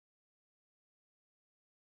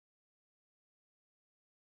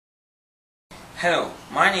Hello,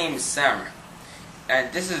 my name is Samar,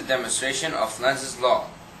 and this is a demonstration of Lenz's law.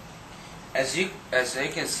 As you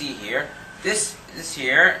can see here, this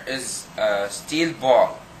here is a steel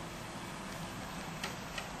ball.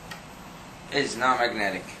 It is not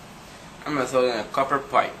magnetic. I'm going to throw it in a copper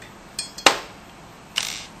pipe.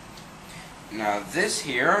 Now this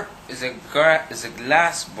here is a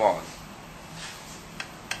glass ball.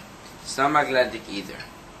 It's not magnetic either.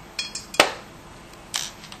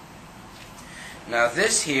 Now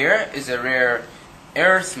this here is a rare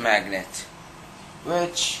earth magnet,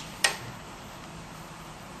 which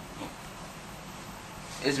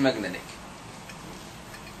is magnetic.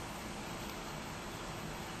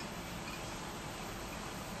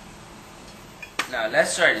 Now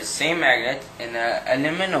let's try the same magnet in an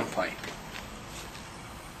aluminum pipe.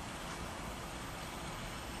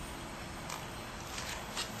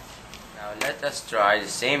 Now let us try the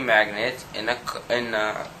same magnet in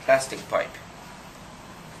a plastic pipe.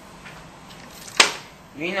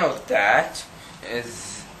 We note that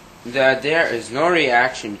there is no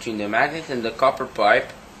reaction between the magnet and the copper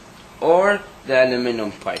pipe or the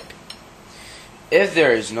aluminum pipe if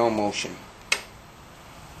there is no motion.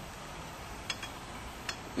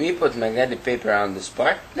 We put magnetic paper on this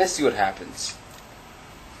part. Let's see what happens.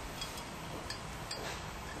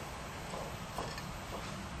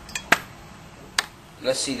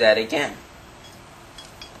 Let's see that again.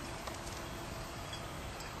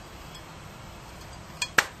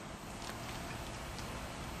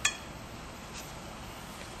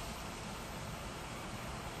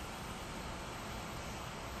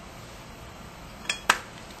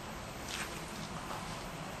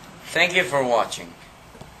 Thank you for watching.